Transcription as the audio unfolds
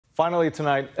Finally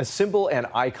tonight, a symbol and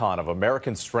icon of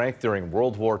American strength during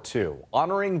World War II,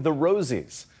 honoring the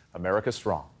Rosies. America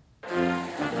Strong.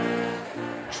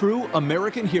 True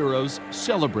American heroes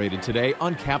celebrated today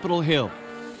on Capitol Hill.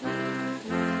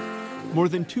 More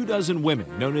than 24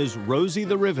 women, known as Rosie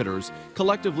the Riveters,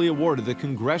 collectively awarded the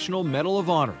Congressional Medal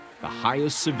of Honor, the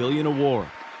highest civilian award.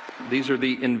 These are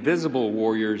the invisible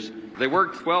warriors. They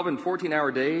worked 12 and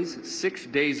 14-hour days, 6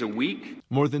 days a week.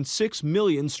 More than 6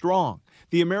 million strong.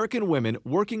 The American women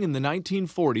working in the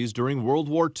 1940s during World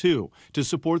War II to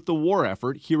support the war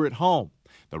effort here at home.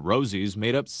 The Rosies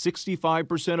made up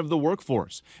 65% of the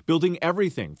workforce, building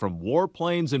everything from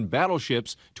warplanes and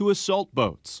battleships to assault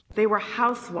boats. They were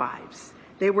housewives.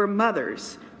 They were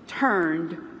mothers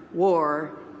turned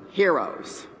war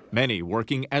heroes. Many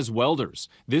working as welders,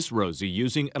 this Rosie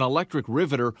using an electric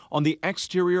riveter on the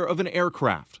exterior of an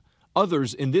aircraft.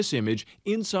 Others in this image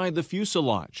inside the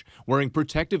fuselage, wearing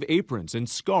protective aprons and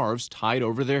scarves tied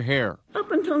over their hair.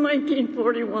 Up until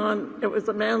 1941, it was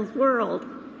a man's world.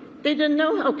 They didn't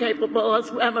know how capable us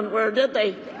women were, did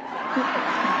they?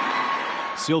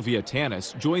 Sylvia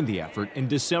Tanis joined the effort in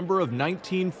December of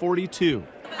 1942.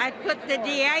 I put the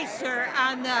de-icer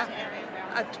on the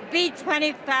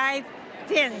B-25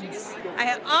 fins.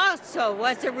 I also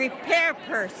was a repair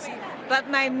person, but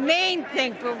my main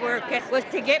thing for work was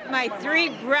to get my 3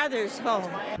 brothers home.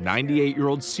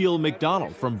 98-year-old Seal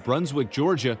McDonald from Brunswick,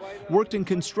 Georgia, worked in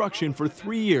construction for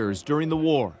 3 years during the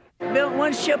war. Built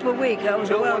 1 ship a week. I was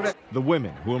a welder. The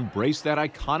women who embraced that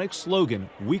iconic slogan,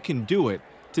 "We can do it,"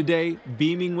 today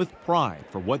beaming with pride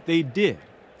for what they did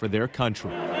for their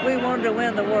country. We wanted to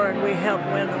win the war, and we helped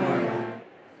win the war.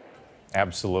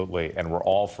 Absolutely, and we're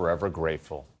all forever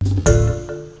grateful.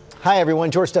 Hi everyone,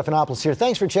 George Stephanopoulos here.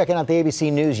 Thanks for checking out the ABC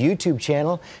News YouTube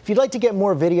channel. If you'd like to get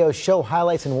more videos, show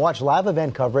highlights, and watch live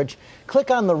event coverage,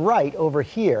 click on the right over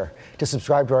here to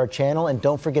subscribe to our channel, and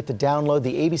don't forget to download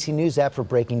the ABC News app for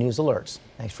breaking news alerts.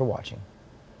 Thanks for watching.